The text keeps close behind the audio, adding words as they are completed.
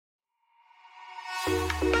Hi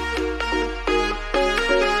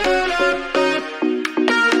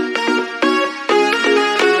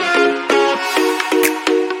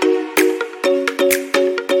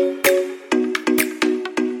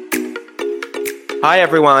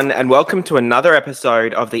everyone, and welcome to another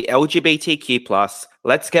episode of the LGBTQ+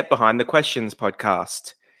 Let's Get Behind the Questions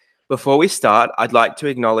podcast. Before we start, I'd like to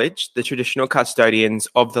acknowledge the traditional custodians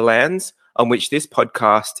of the lands on which this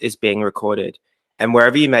podcast is being recorded, and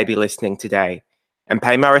wherever you may be listening today, and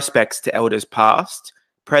pay my respects to elders past,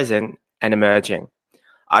 present, and emerging.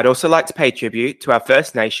 I'd also like to pay tribute to our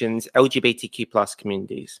First Nations LGBTQ+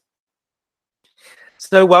 communities.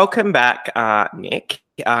 So welcome back, Nick.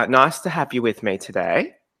 Nice to have you with me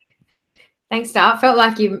today. Thanks, Dar. I felt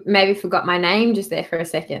like you maybe forgot my name just there for a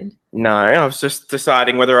second. No, I was just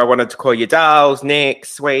deciding whether I wanted to call you Darls, Nick,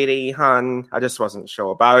 Sweetie, Hun. I just wasn't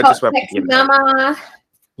sure, but I just went with you. Mama.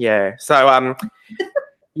 Yeah. So,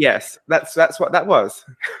 yes, that's what that was.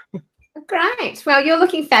 Great. Well, you're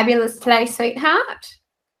looking fabulous today, sweetheart.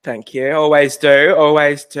 Thank you. Always do.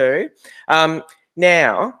 Always do.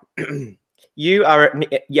 Now. You are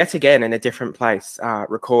yet again in a different place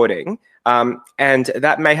recording, and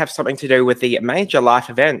that may have something to do with the major life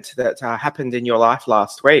event that happened in your life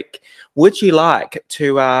last week. Would you like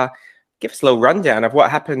to give us a little rundown of what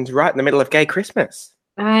happened right in the middle of Gay Christmas?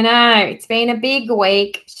 I know. It's been a big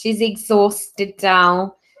week. She's exhausted,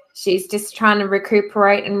 Dal. She's just trying to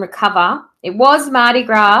recuperate and recover. It was Mardi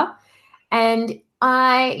Gras, and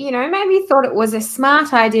I, maybe thought it was a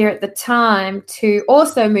smart idea at the time to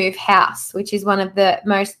also move house, which is one of the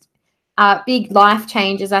most big life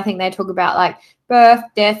changes. I think they talk about like birth,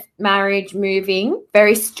 death, marriage, moving,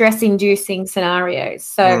 very stress-inducing scenarios.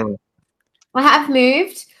 So I have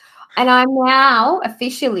moved, and I'm now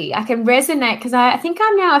officially, I can resonate because I think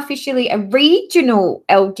I'm now officially a regional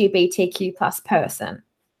LGBTQ+ person.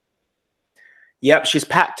 Yep, she's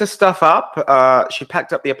packed her stuff up. She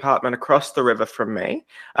packed up the apartment across the river from me,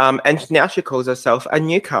 and now she calls herself a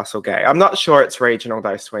Newcastle gay. I'm not sure it's regional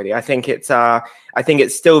though, sweetie. I think it's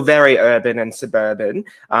still very urban and suburban.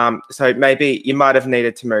 So maybe you might have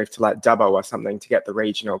needed to move to like Dubbo or something to get the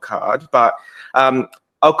regional card. But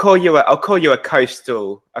I'll call you a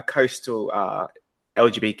coastal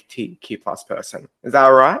LGBTQ+ person. Is that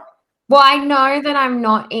all right? Well, I know that I'm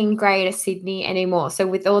not in Greater Sydney anymore. So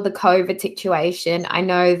with all the COVID situation, I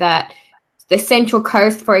know that the Central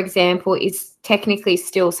Coast, for example, is technically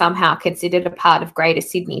still somehow considered a part of Greater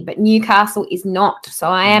Sydney, but Newcastle is not. So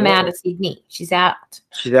I am out of Sydney. She's out.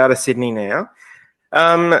 She's out of Sydney now.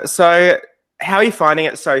 So how are you finding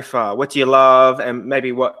it so far? What do you love? And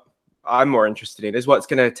maybe what I'm more interested in is what's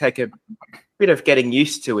going to take a bit of getting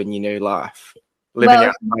used to in your new life, living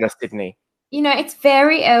outside of Sydney. It's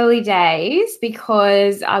very early days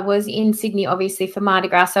because I was in Sydney, obviously, for Mardi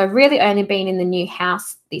Gras. So I've really only been in the new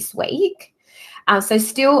house this week. So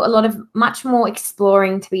still much more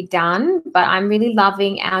exploring to be done, but I'm really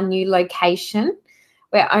loving our new location.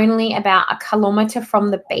 We're only about 1 kilometre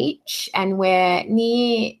from the beach, and we're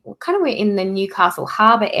in the Newcastle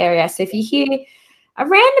Harbour area. So if you hear a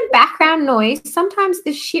random background noise, sometimes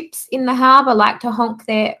the ships in the harbour like to honk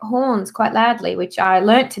their horns quite loudly, which I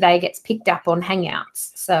learnt today gets picked up on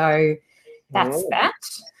Hangouts. So that's that.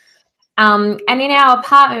 And in our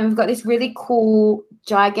apartment, we've got this really cool,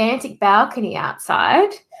 gigantic balcony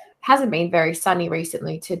outside. It hasn't been very sunny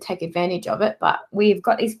recently to take advantage of it, but we've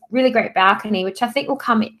got this really great balcony, which I think will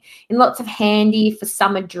come in lots of handy for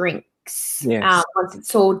summer drinks. Yes. Once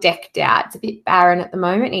it's all decked out. It's a bit barren at the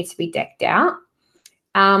moment. It needs to be decked out.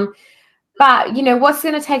 But what's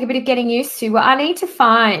going to take a bit of getting used to? Well, I need to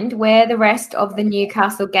find where the rest of the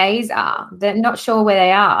Newcastle gays are. They're not sure where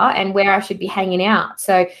they are and where I should be hanging out.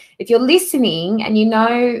 So if you're listening and you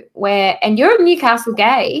know where, and you're a Newcastle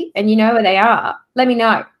gay and you know where they are, let me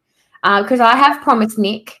know. Because I have promised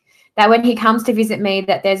Nick that when he comes to visit me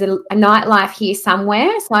that there's a nightlife here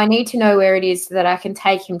somewhere. So I need to know where it is so that I can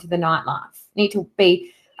take him to the nightlife. Need to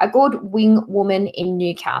be a good wing woman in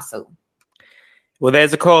Newcastle. Well,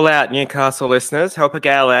 there's a call out, Newcastle listeners. Help a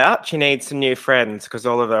gal out. She needs some new friends because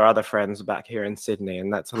all of her other friends are back here in Sydney,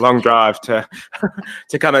 and that's a long drive to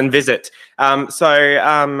come and visit.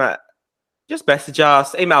 So just message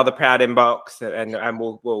us, email the Proud Inbox, and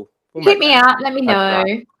we'll hit me out. Let me know.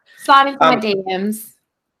 Slide into my DMs.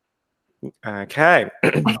 Okay.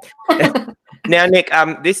 Now, Nick,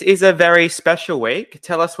 this is a very special week.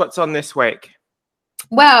 Tell us what's on this week.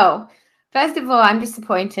 Well, first of all, I'm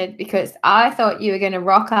disappointed because I thought you were going to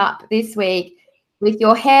rock up this week with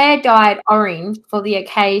your hair dyed orange for the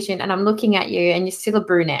occasion, and I'm looking at you and you're still a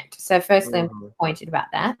brunette. So firstly, I'm disappointed about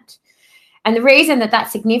that. And the reason that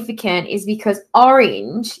that's significant is because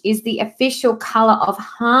orange is the official color of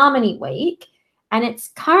Harmony Week, and it's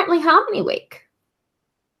currently Harmony Week.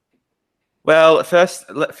 Well,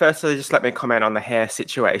 firstly, just let me comment on the hair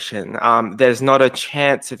situation. There's not a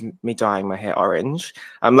chance of me dyeing my hair orange.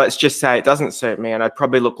 Let's just say it doesn't suit me, and I'd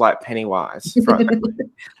probably look like Pennywise.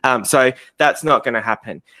 So that's not going to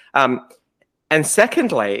happen. And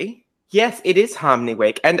secondly, yes, it is Harmony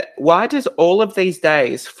Week. And why does all of these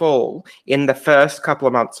days fall in the first couple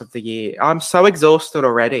of months of the year? I'm so exhausted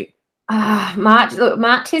already. March. Look,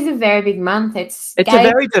 March is a very big month. It's a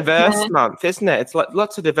very diverse month, isn't it? It's like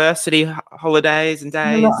lots of diversity, holidays and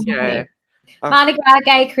days. Yeah. Mardi Gras,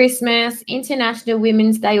 Gay Christmas, International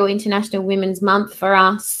Women's Day or International Women's Month for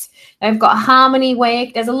us. They've got Harmony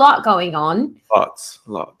Week. There's a lot going on. Lots.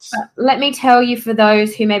 But let me tell you, for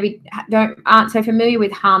those who maybe aren't so familiar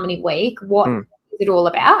with Harmony Week, what is it all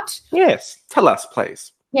about? Yes, tell us,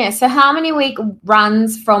 please. Yeah, so Harmony Week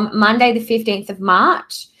runs from Monday the 15th of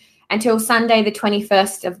March until Sunday the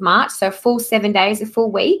 21st of March, so full 7 days, a full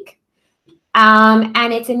week.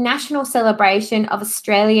 And it's a national celebration of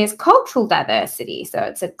Australia's cultural diversity. So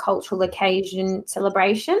it's a cultural occasion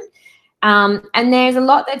celebration. And there's a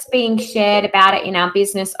lot that's being shared about it in our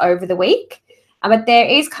business over the week. But there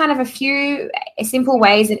is kind of a few simple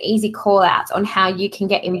ways and easy call-outs on how you can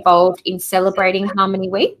get involved in celebrating Harmony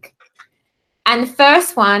Week. And the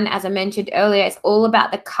first one, as I mentioned earlier, is all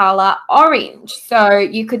about the colour orange. So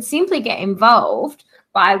you could simply get involved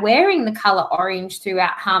by wearing the colour orange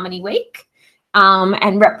throughout Harmony Week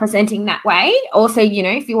and representing that way. Also,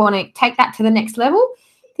 if you want to take that to the next level,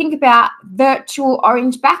 think about virtual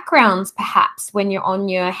orange backgrounds perhaps when you're on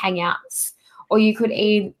your Hangouts. Or you could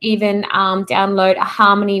even download a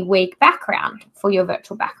Harmony Week background for your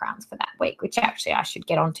virtual backgrounds for that week, which actually I should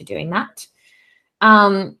get on to doing that.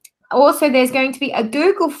 Also, there's going to be a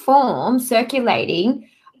Google form circulating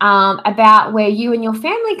about where you and your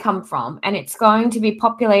family come from, and it's going to be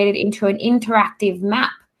populated into an interactive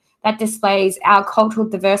map that displays our cultural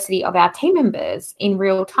diversity of our team members in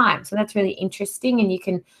real time. So that's really interesting, and you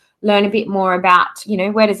can learn a bit more about,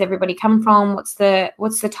 where does everybody come from? What's the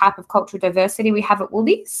type of cultural diversity we have at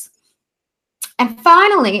Woolies? And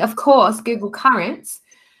finally, of course, Google Currents.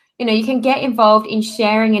 You can get involved in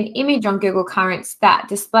sharing an image on Google Currents that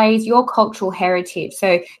displays your cultural heritage.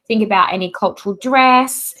 So think about any cultural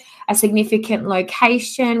dress, a significant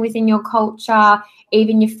location within your culture,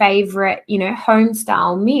 even your favorite, home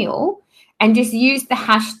style meal, and just use the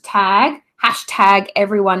hashtag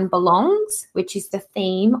everyone belongs, which is the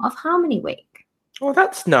theme of Harmony Week. Well,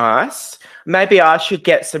 that's nice. Maybe I should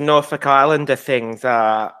get some Norfolk Islander things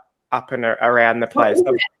up and around the place.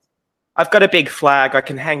 I've got a big flag. I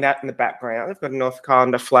can hang that in the background. I've got a Norfolk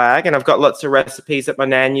Islander flag, and I've got lots of recipes that my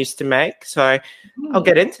nan used to make. So I'll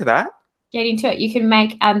get into that. Get into it. You can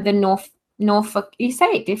make the Norfolk. You say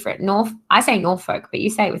it different. I say Norfolk, but you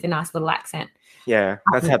say it with a nice little accent. Yeah,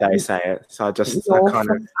 that's how they say it. So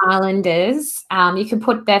Norfolk Islanders. You can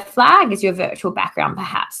put their flag as your virtual background,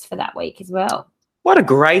 perhaps, for that week as well. What a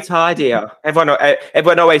great idea!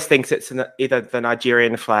 Everyone always thinks it's either the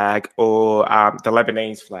Nigerian flag or the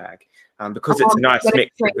Lebanese flag. Because it's a nice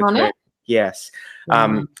mix of the two. Yes.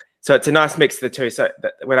 So it's a nice mix of the two. So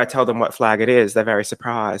when I tell them what flag it is, they're very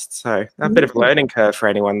surprised. So a bit of a learning curve for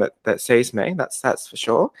anyone that sees me. That's for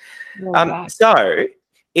sure. So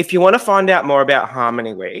if you want to find out more about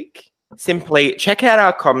Harmony Week, simply check out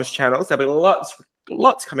our comms channels. There'll be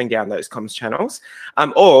lots coming down those comms channels.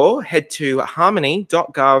 Or head to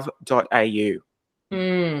harmony.gov.au.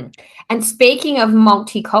 And speaking of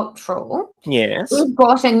multicultural, yes, we've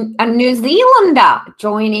got a New Zealander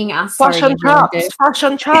joining us. Flush on chops.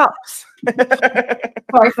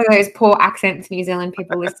 Sorry for those poor accents, New Zealand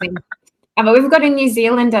people listening. But we've got a New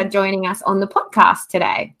Zealander joining us on the podcast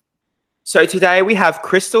today. So today we have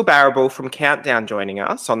Crystal Barrable from Countdown joining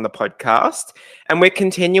us on the podcast, and we're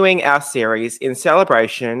continuing our series in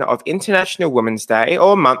celebration of International Women's Day,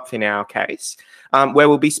 or month in our case, where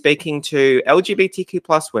we'll be speaking to LGBTQ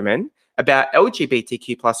plus women about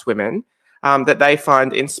LGBTQ plus women that they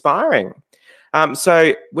find inspiring.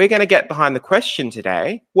 So we're going to get behind the question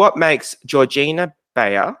today: what makes Georgina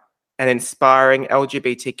Beyer an inspiring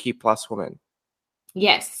LGBTQ plus woman?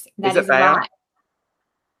 Yes, that is right.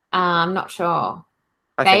 I'm not sure.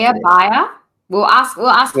 Beyer. We'll ask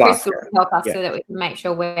Crystal to help us so that we can make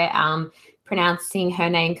sure we're pronouncing her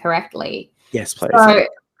name correctly. Yes, please. So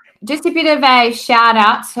just a bit of a shout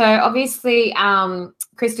out. So obviously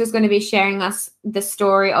Crystal's going to be sharing us the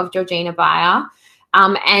story of Georgina Beyer.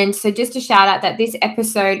 And so just a shout out that this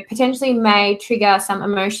episode potentially may trigger some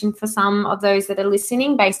emotion for some of those that are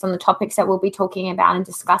listening based on the topics that we'll be talking about and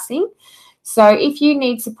discussing. So if you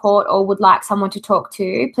need support or would like someone to talk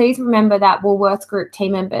to, please remember that Woolworths Group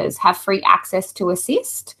team members have free access to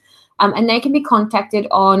assist. And they can be contacted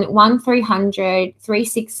on 1300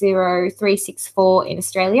 360 364 in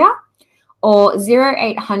Australia, or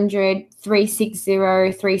 0800 360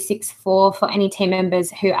 364 for any team members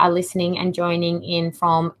who are listening and joining in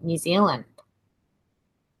from New Zealand.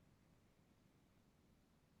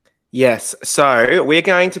 Yes, so we're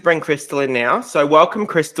going to bring Crystal in now. So welcome,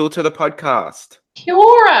 Crystal, to the podcast. Kia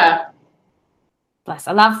ora. Bless,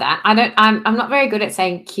 I love that. I'm not very good at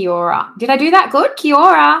saying kia ora. Did I do that good? Kia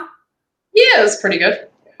ora. Yeah, it was pretty good.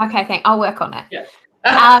 Okay, I'll work on it. Yeah.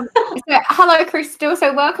 So, hello, Crystal.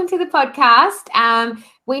 So welcome to the podcast.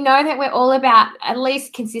 We know that we're all about at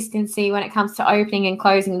least consistency when it comes to opening and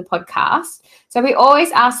closing the podcast. So we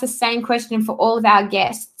always ask the same question for all of our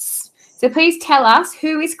guests. So please tell us,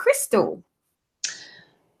 who is Crystal?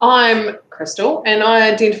 I'm Crystal, and I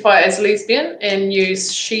identify as lesbian and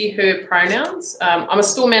use she, her pronouns. I'm a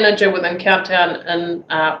store manager within Countdown in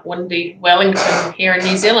windy Wellington here in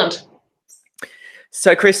New Zealand.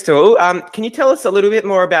 So, Crystal, can you tell us a little bit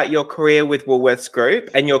more about your career with Woolworths Group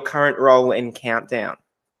and your current role in Countdown?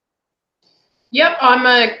 Yep,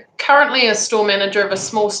 I'm currently a store manager of a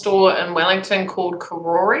small store in Wellington called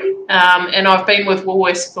Karori, and I've been with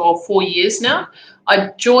Woolworths for 4 years now.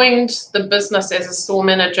 I joined the business as a store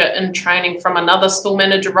manager in training from another store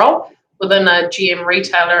manager role within a GM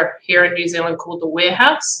retailer here in New Zealand called The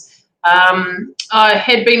Warehouse. I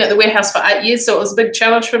had been at The Warehouse for 8 years, so it was a big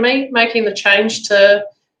challenge for me making the change to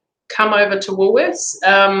come over to Woolworths.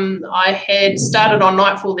 I had started on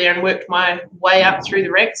Nightfall there and worked my way up through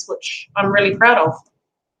the ranks, which I'm really proud of.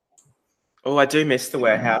 Oh, I do miss The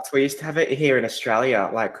Warehouse. We used to have it here in Australia,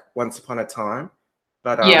 like once upon a time,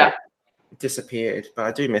 but it disappeared. But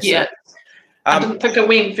I do miss it. I didn't think it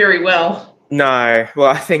went very well. No, well,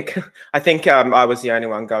 I think I was the only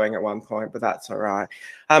one going at one point, but that's all right.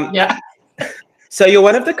 So you're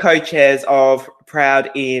one of the co-chairs of Proud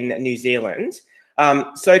in New Zealand.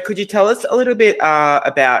 So could you tell us a little bit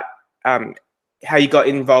about how you got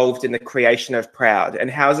involved in the creation of Proud and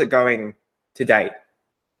how's it going to date?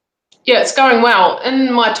 Yeah, it's going well.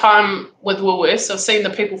 In my time with Woolworths, I've seen the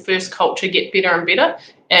people first culture get better and better,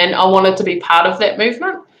 and I wanted to be part of that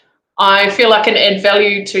movement. I feel I can add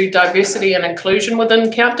value to diversity and inclusion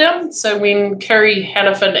within Countdown. So when Kerry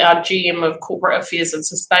Hannafin, our GM of Corporate Affairs and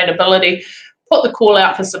Sustainability, put the call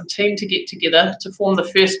out for some team to get together to form the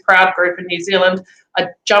first Proud group in New Zealand, I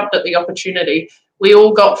jumped at the opportunity. We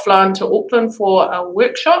all got flown to Auckland for a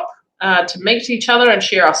workshop to meet each other and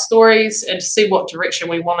share our stories and to see what direction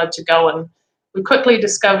we wanted to go in. We quickly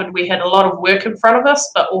discovered we had a lot of work in front of us,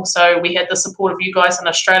 but also we had the support of you guys in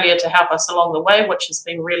Australia to help us along the way, which has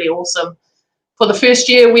been really awesome. For the first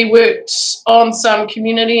year, we worked on some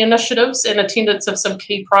community initiatives and attendance of some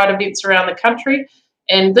key Pride events around the country.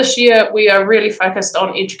 And this year, we are really focused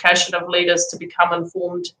on education of leaders to become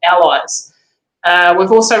informed allies.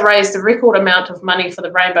 We've also raised a record amount of money for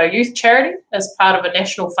the Rainbow Youth Charity as part of a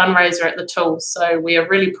national fundraiser at the Tools. So we are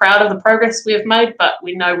really proud of the progress we have made, but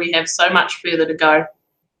we know we have so much further to go.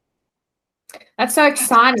 That's so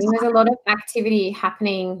exciting. There's a lot of activity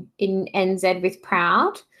happening in NZ with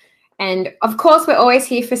Proud. And of course, we're always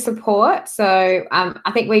here for support. So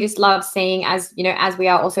I think we just love seeing, as we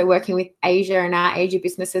are also working with Asia and our Asia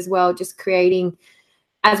business as well, just creating,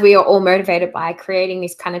 as we are all motivated by creating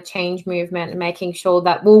this kind of change movement and making sure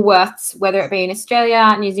that Woolworths, whether it be in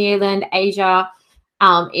Australia, New Zealand, Asia,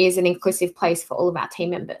 is an inclusive place for all of our team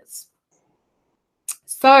members.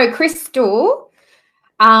 So, Crystal,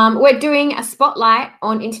 we're doing a spotlight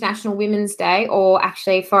on International Women's Day, or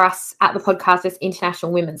actually for us at the podcast, it's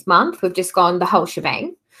International Women's Month. We've just gone the whole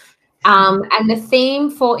shebang. And the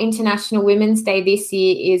theme for International Women's Day this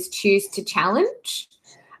year is Choose to Challenge.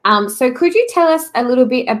 So could you tell us a little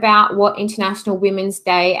bit about what International Women's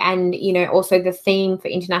Day and, also the theme for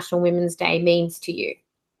International Women's Day means to you?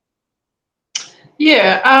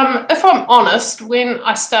 Yeah, if I'm honest, when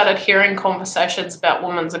I started hearing conversations about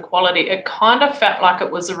women's equality, it kind of felt like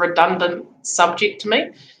it was a redundant subject to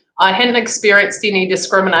me. I hadn't experienced any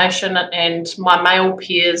discrimination and my male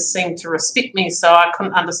peers seemed to respect me, so I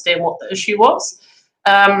couldn't understand what the issue was.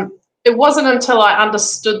 It wasn't until I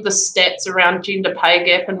understood the stats around gender pay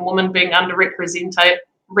gap and women being underrepresented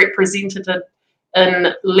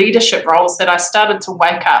in leadership roles that I started to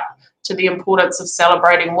wake up to the importance of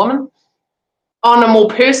celebrating women. On a more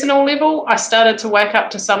personal level, I started to wake up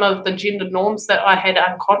to some of the gender norms that I had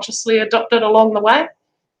unconsciously adopted along the way.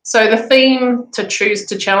 So the theme to Choose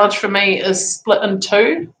to Challenge for me is split in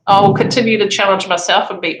two. I will continue to challenge myself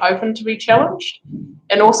and be open to be challenged,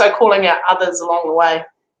 and also calling out others along the way.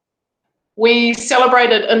 We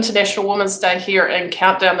celebrated International Women's Day here in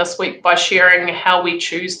Countdown this week by sharing how we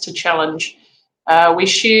choose to challenge. We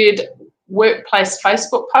shared workplace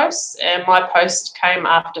Facebook posts, and my post came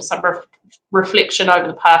after some reflection over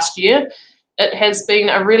the past year. It has been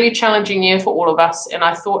a really challenging year for all of us, and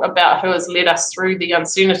I thought about who has led us through the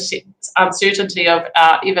uncertainty of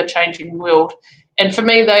our ever-changing world. And for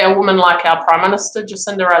me, they are women like our Prime Minister,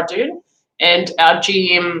 Jacinda Ardern, and our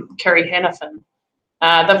GM, Kerry Hannafin.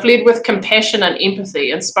 They've led with compassion and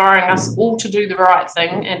empathy, inspiring us all to do the right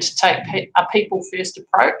thing and to take a people-first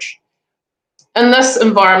approach. In this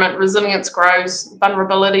environment, resilience grows,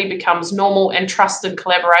 vulnerability becomes normal, and trust and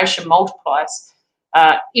collaboration multiplies.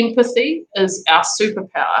 Empathy is our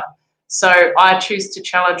superpower. So I choose to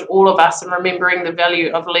challenge all of us in remembering the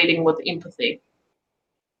value of leading with empathy.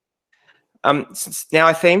 Now,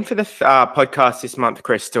 a theme for the podcast this month,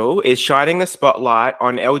 Crystal, is shining the spotlight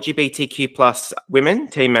on LGBTQ plus women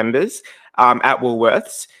team members at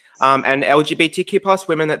Woolworths and LGBTQ plus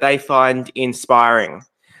women that they find inspiring.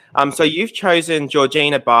 So you've chosen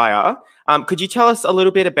Georgina Beyer. Could you tell us a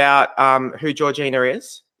little bit about who Georgina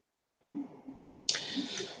is?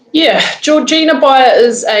 Yeah, Georgina Beyer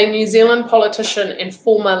is a New Zealand politician and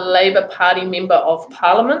former Labour Party Member of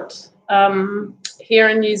Parliament here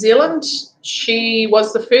in New Zealand. She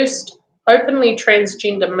was the first openly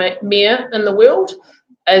transgender mayor in the world,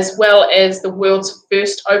 as well as the world's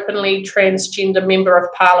first openly transgender Member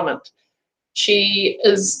of Parliament. She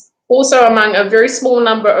is also among a very small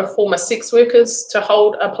number of former sex workers to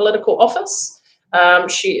hold a political office.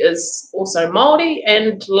 She is also Māori,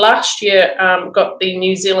 and last year got the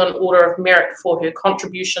New Zealand Order of Merit for her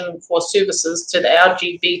contribution for services to the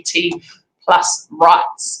LGBT plus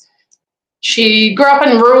rights. She grew up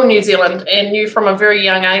in rural New Zealand and knew from a very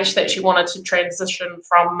young age that she wanted to transition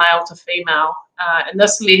from male to female, and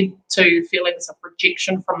this led to feelings of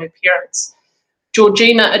rejection from her parents.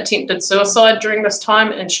 Georgina attempted suicide during this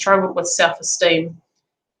time and struggled with self-esteem.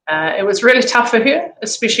 It was really tough for her,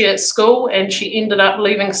 especially at school, and she ended up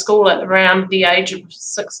leaving school at around the age of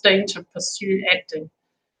 16 to pursue acting.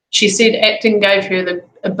 She said acting gave her the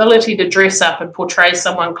ability to dress up and portray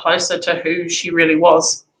someone closer to who she really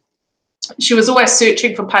was. She was always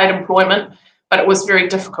searching for paid employment, but it was very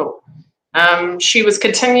difficult. She was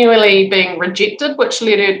continually being rejected, which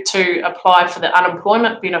led her to apply for the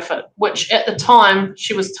unemployment benefit, which at the time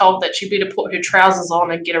she was told that she better put her trousers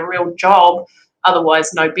on and get a real job,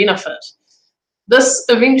 otherwise no benefit. This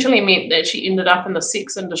eventually meant that she ended up in the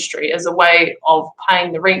sex industry as a way of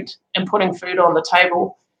paying the rent and putting food on the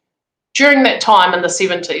table. During that time in the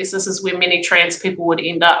 70s, this is where many trans people would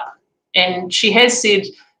end up. And she has said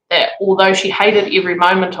that although she hated every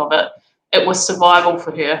moment of it, it was survival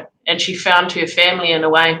for her, and she found her family in a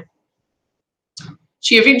way.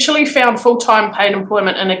 She eventually found full-time paid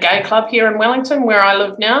employment in a gay club here in Wellington, where I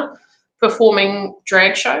live now, performing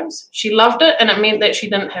drag shows. She loved it, and it meant that she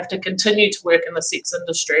didn't have to continue to work in the sex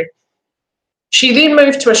industry. She then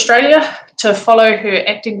moved to Australia to follow her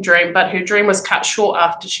acting dream, but her dream was cut short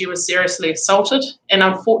after she was seriously assaulted, and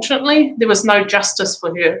unfortunately, there was no justice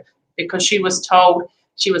for her because she was told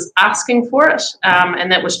she was asking for it,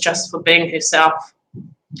 and that was just for being herself.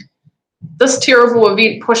 This terrible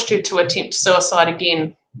event pushed her to attempt suicide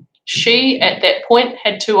again. She, at that point,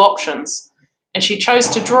 had two options, and she chose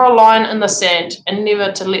to draw a line in the sand and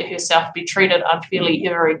never to let herself be treated unfairly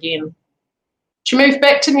ever again. She moved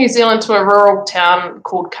back to New Zealand to a rural town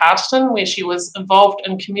called Carterton, where she was involved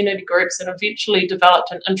in community groups and eventually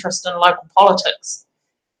developed an interest in local politics.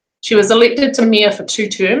 She was elected to mayor for 2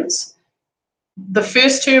 terms. The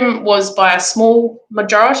first term was by a small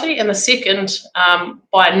majority, and the second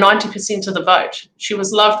by 90% of the vote. She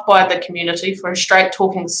was loved by the community for her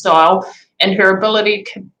straight-talking style and her ability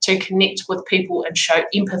to connect with people and show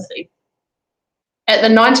empathy. At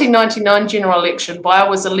the 1999 general election, Beyer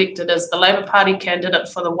was elected as the Labour Party candidate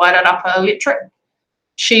for the Wairarapa electorate.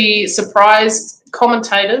 She surprised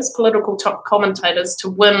political commentators, to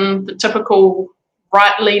win the typical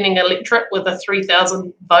right-leaning electorate with a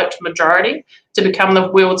 3,000 vote majority to become the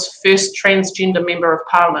world's first transgender Member of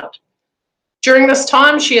Parliament. During this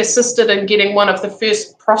time, she assisted in getting one of the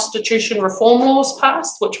first prostitution reform laws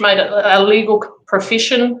passed, which made it a legal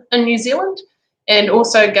profession in New Zealand and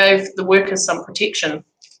also gave the workers some protection.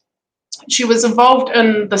 She was involved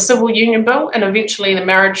in the Civil Union Bill and eventually the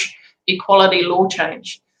marriage equality law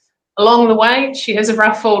change. Along the way, she has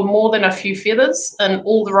ruffled more than a few feathers in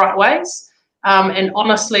all the right ways. And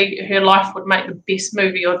honestly, her life would make the best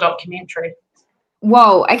movie or documentary.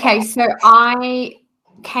 Whoa, okay, so I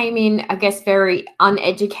came in, I guess, very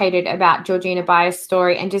uneducated about Georgina Beyer's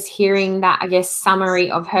story, and just hearing that, I guess,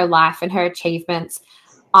 summary of her life and her achievements,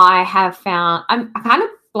 I have found, I'm kind of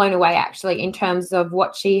blown away actually in terms of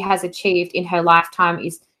what she has achieved in her lifetime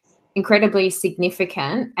is incredibly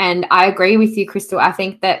significant. And I agree with you, Crystal. I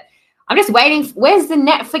think that I'm just waiting. Where's the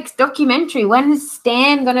Netflix documentary? When is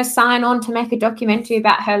Stan going to sign on to make a documentary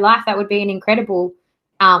about her life? That would be an incredible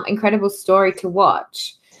story to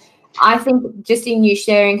watch. I think just in you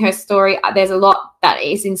sharing her story, there's a lot that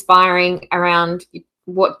is inspiring around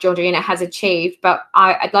what Georgina has achieved, but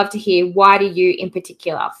I'd love to hear, why do you in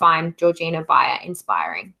particular find Georgina Beyer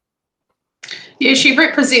inspiring? Yeah, she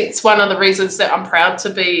represents one of the reasons that I'm proud to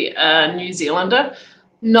be a New Zealander.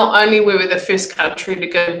 Not only were we the first country to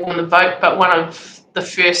give women a vote, but one of the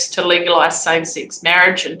first to legalise same-sex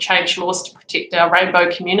marriage and change laws to protect our rainbow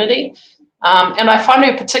community. And I find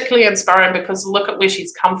her particularly inspiring because look at where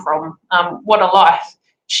she's come from. What a life.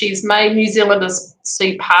 She's made New Zealanders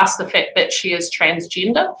see past the fact that she is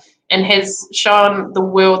transgender and has shown the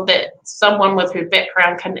world that someone with her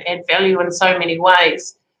background can add value in so many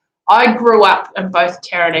ways. I grew up in both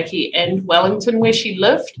Taranaki and Wellington where she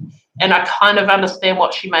lived, and I kind of understand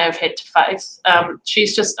what she may have had to face.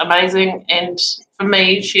 She's just amazing, and for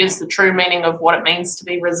me, she is the true meaning of what it means to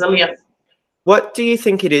be resilient. What do you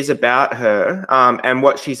think it is about her and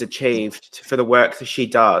what she's achieved for the work that she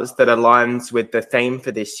does that aligns with the theme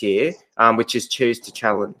for this year, which is Choose to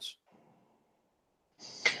Challenge?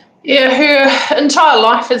 Yeah, her entire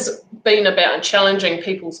life has been about challenging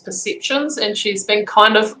people's perceptions, and she's been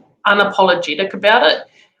kind of unapologetic about it.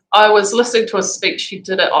 I was listening to a speech she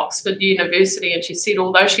did at Oxford University, and she said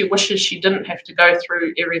although she wishes she didn't have to go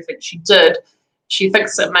through everything she did, she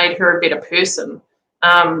thinks it made her a better person.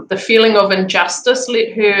 The feeling of injustice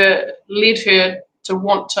led her to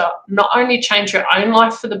want to not only change her own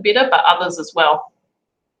life for the better, but others as well.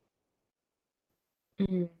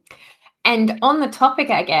 Mm. And on the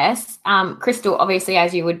topic, I guess, Crystal, obviously,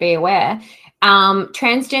 as you would be aware,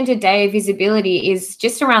 Transgender Day Visibility is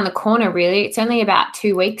just around the corner, really. It's only about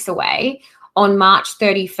 2 weeks away on March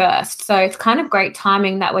 31st. So it's kind of great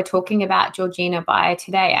timing that we're talking about Georgina Beyer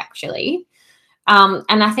today, actually.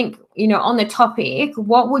 And I think, on the topic,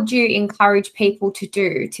 what would you encourage people to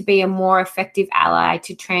do to be a more effective ally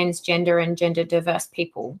to transgender and gender diverse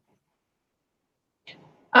people?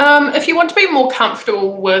 If you want to be more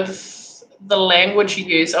comfortable with the language you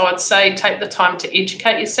use, I would say take the time to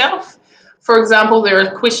educate yourself. For example, there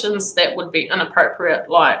are questions that would be inappropriate,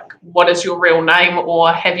 like what is your real name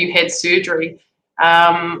or have you had surgery?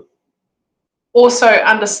 Also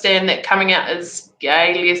understand that coming out as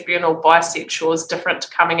gay, lesbian or bisexual is different to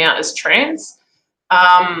coming out as trans.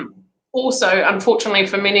 Also, unfortunately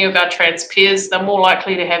for many of our trans peers, they're more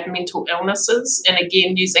likely to have mental illnesses, and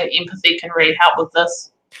again, using empathy can really help with this.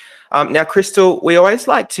 Now, Crystal, we always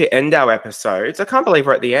like to end our episodes. I can't believe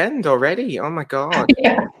we're at the end already. Oh, my God.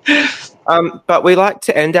 Yeah. But we like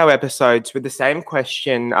to end our episodes with the same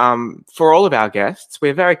question for all of our guests.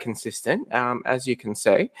 We're very consistent, as you can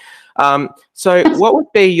see. So what would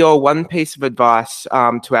be your one piece of advice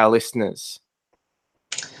to our listeners?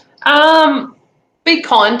 Be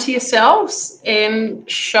kind to yourselves and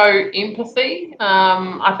show empathy.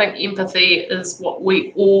 I think empathy is what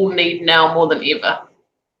we all need now more than ever.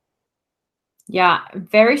 Yeah,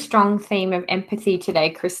 very strong theme of empathy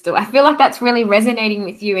today, Crystal. I feel like that's really resonating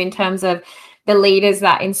with you in terms of the leaders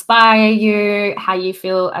that inspire you, how you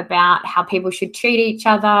feel about how people should treat each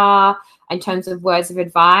other in terms of words of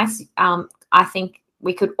advice. I think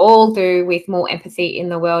we could all do with more empathy in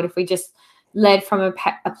the world. If we just led from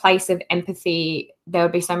a place of empathy, there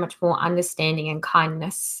would be so much more understanding and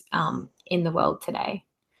kindness in the world today.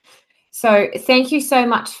 So thank you so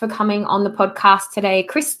much for coming on the podcast today,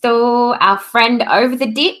 Crystal, our friend over the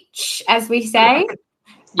ditch, as we say.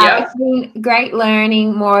 Yeah. It's been great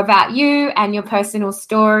learning more about you and your personal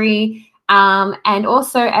story, and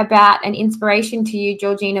also about an inspiration to you,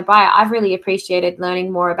 Georgina Beyer. I've really appreciated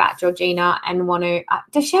learning more about Georgina and want to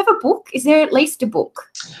does she have a book? Is there at least a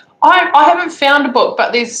book? I haven't found a book,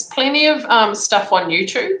 but there's plenty of stuff on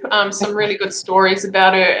YouTube, some really good stories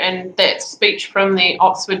about her, and that speech from the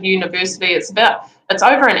Oxford University, it's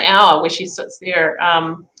over an hour where she sits there,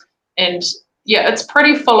 and yeah, it's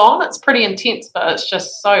pretty full on, it's pretty intense, but it's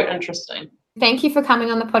just so interesting. Thank you for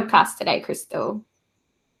coming on the podcast today, Crystal.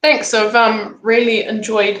 Thanks, I've really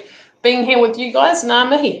enjoyed being here with you guys,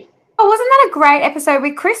 and mihi. Oh, wasn't that a great episode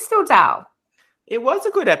with Crystal, Dal? It was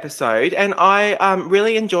a good episode, and I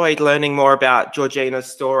really enjoyed learning more about Georgina's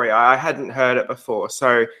story. I hadn't heard it before,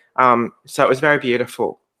 so it was very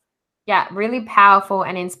beautiful. Yeah, really powerful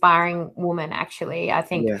and inspiring woman, actually. I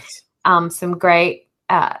think yes. Some great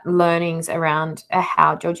learnings around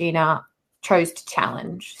how Georgina chose to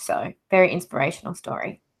challenge. So very inspirational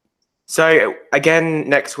story. So again,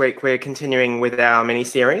 next week we're continuing with our mini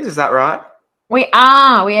series. Is that right? We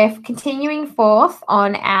are. We are continuing forth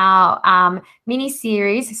on our mini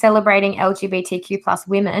series celebrating LGBTQ plus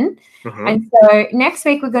women. Mhm. And so next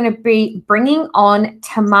week we're going to be bringing on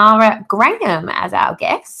Tamara Graham as our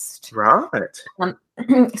guest. Right.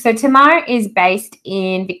 So Tamara is based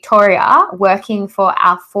in Victoria, working for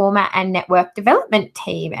our format and network development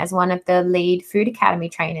team as one of the lead Food Academy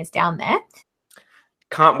trainers down there.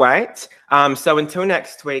 Can't wait. So until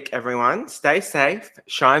next week, everyone, stay safe,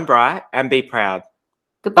 shine bright, and be proud.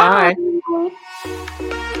 Goodbye. Bye.